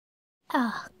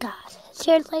Oh god,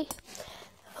 seriously?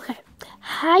 Okay.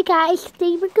 Hi guys,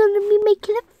 today we're gonna be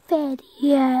making a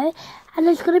video and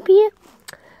it's gonna be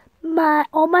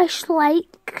all my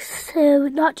schleichs, so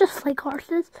not just schleich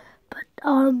horses, but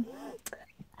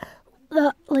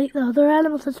the other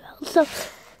animals as well. So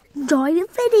enjoy the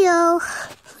video.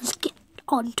 Let's get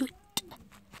on to it.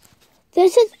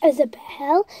 This is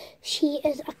Isabel. She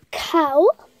is a cow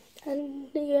and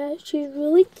yeah, she's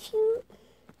really cute.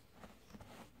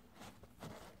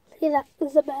 See that,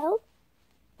 Isabel?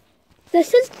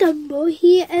 This is Dumbo.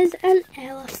 He is an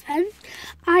elephant.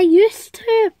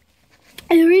 The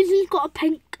reason he's got a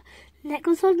pink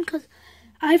necklace on because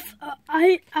I thought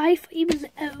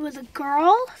it was a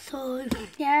girl. So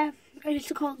yeah, I used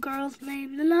to call girls'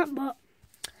 names and that, but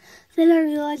then I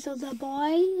realised it was a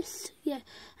boy. So, yeah,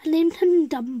 I named him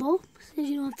Dumbo. So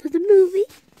you know, for the movie.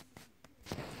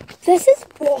 This is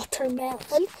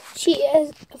Watermelon. She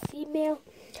is a female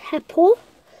hippo.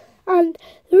 And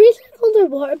the reason I called her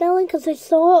Watermelon because I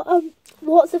saw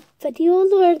lots of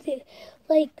videos where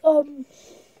they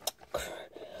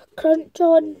crunch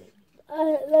on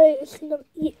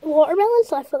eat watermelon,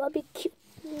 so I thought that'd be a cute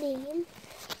name.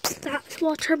 That's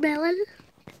Watermelon.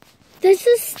 This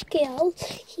is Scale.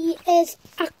 He is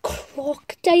a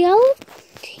crocodile.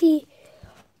 He's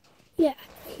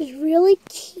really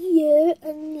cute,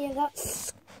 and yeah,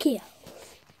 that's Scale.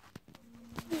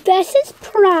 This is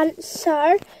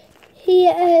Prancer. He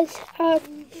is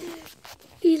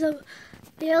he's a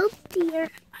male deer.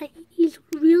 He's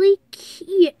really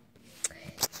cute.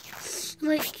 He's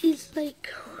really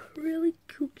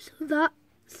cute. So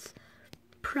that's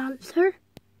Prancer.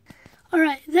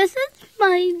 Alright, this is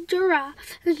my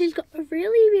giraffe, and she's got a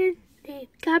really weird name,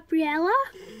 Gabriella.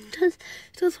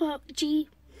 Just what G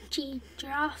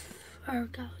giraffe or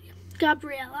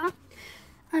Gabriella.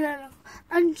 I don't know.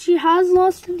 And she has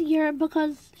lost an ear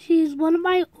because she's one of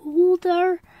my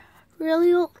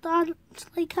really old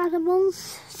animals.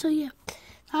 So yeah,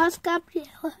 that's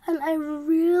Gabriella, and I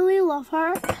really love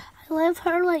her. I love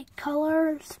her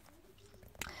colors.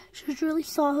 She's really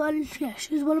soft, and yeah,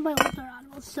 she's one of my older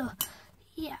animals. So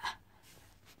yeah.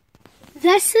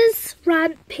 This is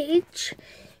Rampage,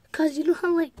 because you know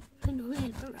how I know they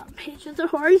have Rampage with their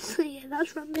horns. So yeah,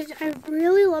 that's Rampage. I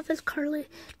really love his curly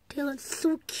tail. It's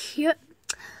so cute,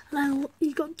 and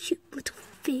he's got a cute little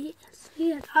face. So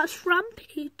yeah, that's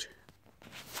Rampage.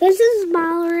 This is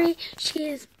Mallory. She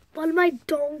is one of my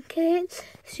donkeys.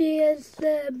 She is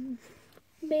the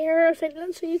mare, I think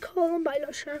that's what you call them, but I'm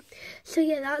not sure. So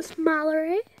yeah, that's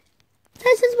Mallory.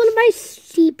 This is one of my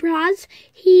zebras.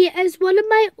 He is one of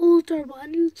my older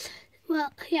ones.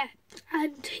 Well, yeah,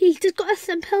 and he's just got a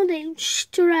simple name,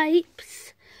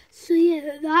 Stripes. So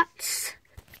yeah, that's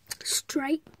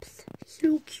Stripes.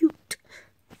 So cute.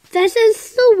 This is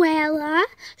Suella.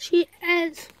 She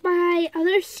is my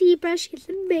other zebra. She's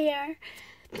a mare.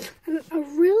 And I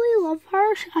really love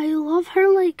her. I love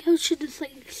her how she just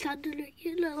standing right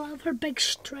here. And I love her big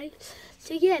stripes.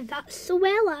 So yeah, that's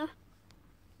Suella.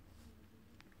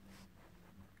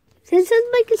 This is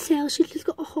my gazelle. She just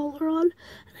got a collar on. And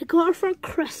I got her for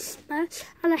Christmas.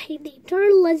 And I named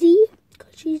her Lizzie.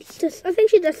 Because I think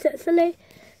she just sits in it.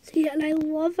 So yeah, and I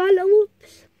love animals.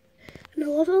 And I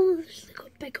love how they've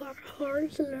got big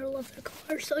horns and I love their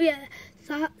colours. So yeah,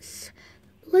 that's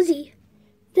Lizzie.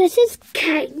 This is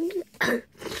King.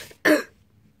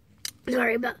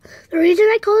 Sorry, but the reason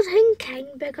I called him King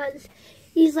because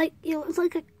he looks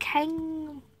like a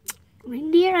king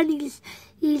reindeer, and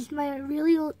he's my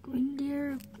really old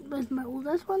reindeer, was my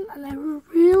oldest one, and I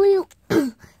really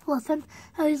love him.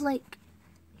 How he's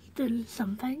doing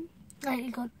something,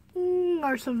 he got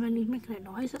or something. He's making a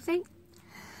noise, I think,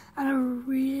 and I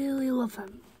really love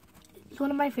him. He's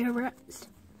one of my favorites,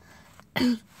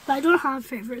 but I don't have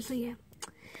favorites, so yeah.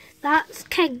 That's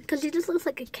King, because he just looks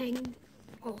like a king,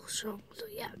 all strong, so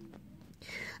yeah.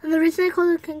 And the reason I call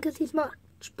him King because he's much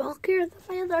bulkier than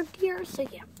my other deer, so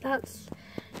yeah, that's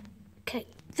King.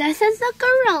 This is the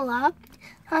gorilla,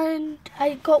 and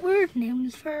I got weird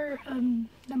names for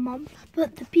the mum,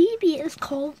 but the baby is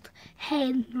called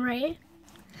Henry,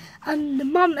 and the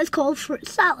mum is called Fruit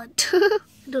Salad. I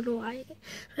don't know why,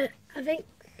 but I think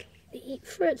they eat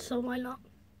fruit, so why not?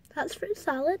 That's Fruit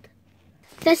Salad.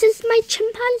 This is my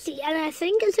chimpanzee, and I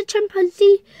think it's a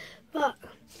chimpanzee, but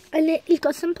he's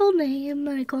got a simple name,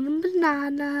 and I call him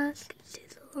Bananas, because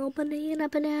he's a little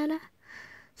banana.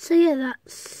 So yeah,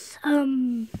 that's,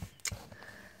 and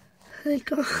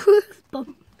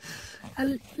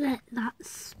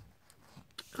that's,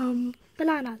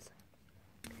 Bananas.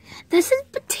 This is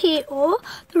Potato.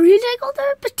 The reason I called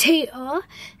her Potato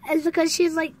is because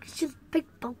she's a big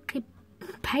bulky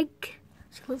pig.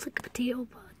 She looks like a potato,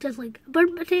 but just like a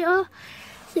burnt potato.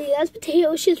 So yeah, that's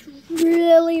Potato. She's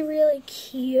really, really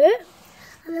cute.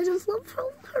 And I just love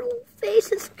her little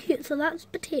face. It's so cute. So that's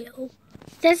Potato.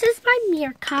 This is my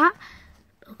meerkat.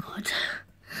 Oh God.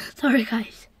 Sorry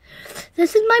guys.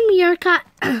 This is my meerkat.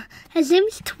 His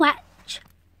name's Twitch.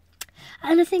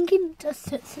 And I think he just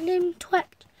sits the name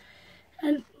Twitch.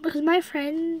 And because my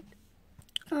friend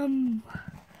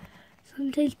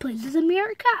sometimes plays as a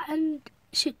meerkat and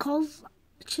she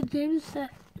names it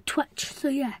Twitch. So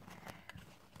yeah.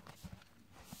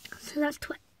 So that's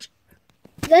Twitch.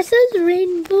 This is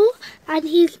Rainbow, and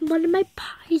he's one of my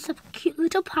he's a cute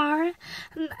little parrot.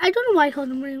 And I don't know why I call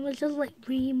him Rainbow. It's just like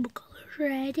rainbow colors: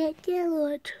 red,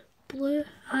 yellow, blue,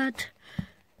 and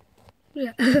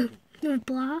yeah,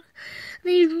 black.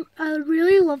 And I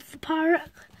really love the parrot.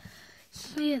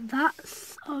 So yeah,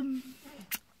 that's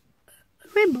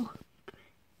Rainbow.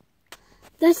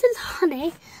 This is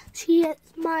Honey. She is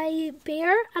my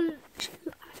bear, and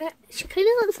she kind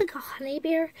of looks like a honey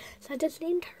bear, so I just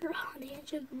named her Honey. And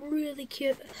she's really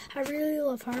cute. I really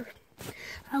love her.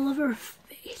 I love her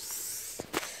face.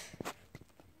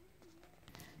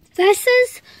 This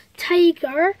is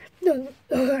Tiger. No,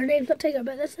 her name's not Tiger,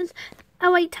 but this is a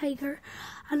white tiger.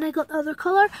 And I got the other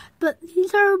colour, but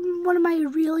these are one of my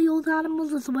really old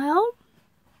animals as well.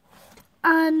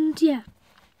 And yeah.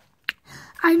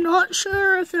 I'm not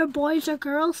sure if they're boys or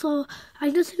girls, so I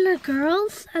just think they're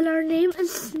girls, and her name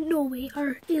is Snowy,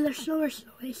 or either Snow or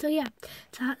Snowy. So yeah,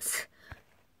 that's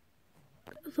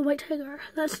the white tiger.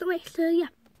 That's Snowy. So yeah,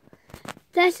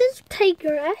 this is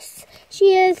Tigress.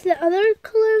 She is the other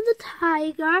color of the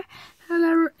tiger,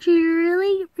 and she's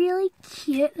really, really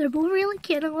cute. They're both really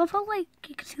cute. I love how like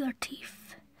you can see their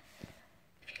teeth.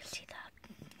 If you can see that.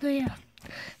 So yeah,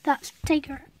 that's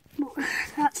Tiger.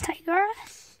 That's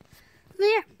Tigress.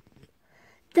 Yeah.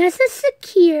 This is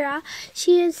Sakira.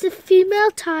 She is the female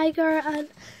tiger, and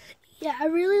yeah, I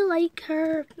really like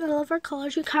her. I love her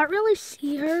colours. You can't really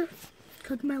see her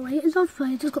because my light is off, so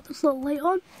I just got this little light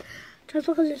on just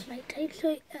because it's night time.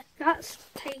 So that's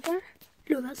Tiger.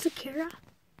 No, that's Sakira.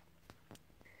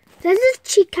 This is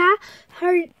Chica.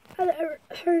 Her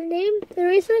name. The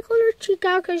reason I call her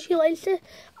Chica because she likes to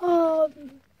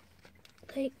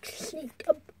like sneak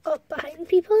up behind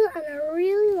people, and I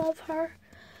really love her.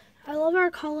 I love her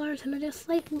colours, and I just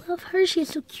like love her. She's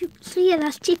so cute. So yeah,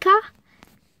 that's Chica.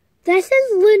 This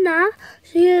is Luna.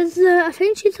 She is I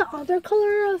think she's the other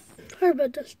colour of her,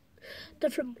 but just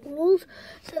different mold.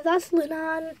 So that's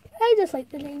Luna, and I just like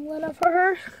the name Luna for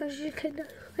her because she's kind of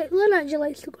like Luna, and she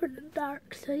likes to go in the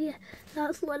dark. So yeah,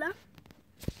 that's Luna.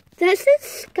 This is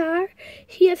Scar.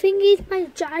 I think he's my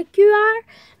jaguar.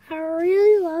 I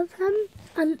really love him.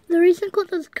 And the reason I called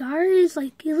him Scar is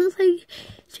like he looks like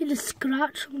she just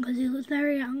scratched him because he looks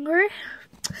very angry.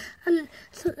 And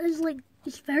so it's like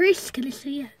he's very skinny. So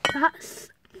yeah, that's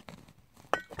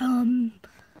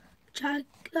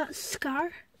that's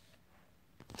Scar.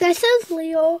 This is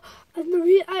Leo, and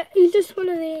he's just one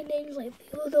of the names like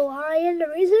Leo the Lion. The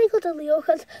reason I called him Leo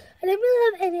because I didn't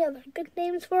really have any other good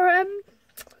names for him.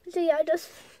 So yeah, it's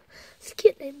a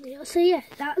cute name Leo. So yeah,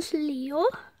 that's Leo.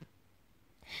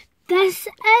 This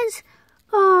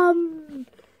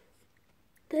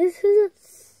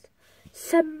is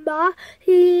Simba.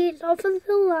 He's off of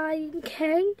the Lion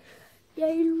King.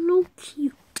 Yeah, he's real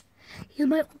cute. He's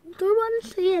my older one,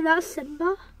 so yeah, that's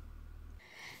Simba.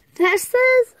 This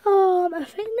is I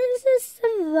think this is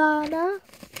Savannah.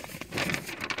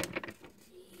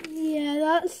 Yeah,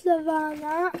 that's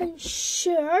Savannah, and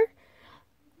sure.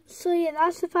 So yeah,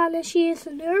 that's Savannah. She is a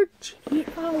nerd.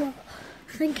 I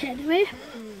think anyway.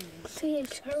 So yeah,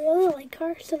 I really like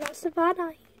her. So that's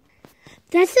Savannah.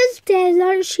 This is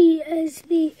Desert. She is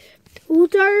the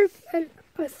older, and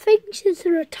I think she's a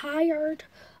retired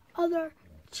other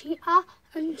cheetah,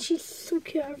 and she's so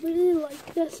cute. I really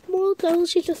like this small girl.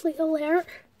 She's just like alert,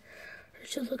 or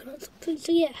she's looking at something.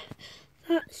 So yeah,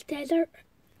 that's Desert.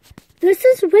 This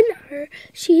is Winter.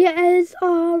 She is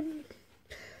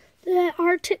the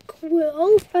Arctic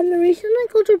wolf, and the reason I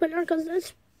called her Winter because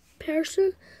this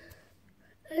person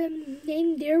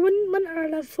named their Winter,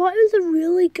 and I thought it was a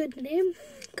really good name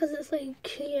because it's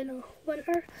like, you know,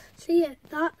 winter. So yeah,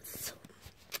 that's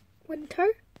Winter.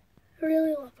 I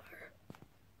really love her.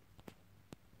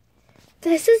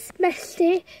 This is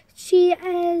Misty. She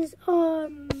is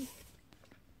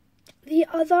the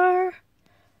other,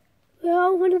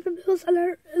 well, one of the mules,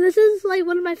 and this is like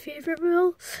one of my favourite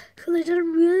mules because I just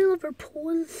really love her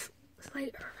pose. It's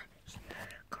like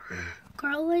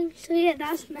girling. So yeah,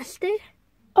 that's Misty.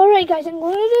 Alright guys, I'm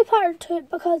going to do part 2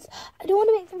 because I don't want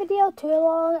to make the video too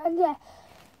long, and yeah,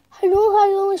 I know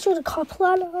I only showed a couple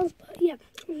animals, but yeah,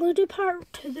 I'm going to do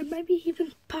part 2. There might be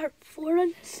even part 4 on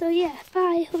this. So yeah,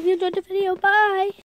 bye. Hope you enjoyed the video. Bye.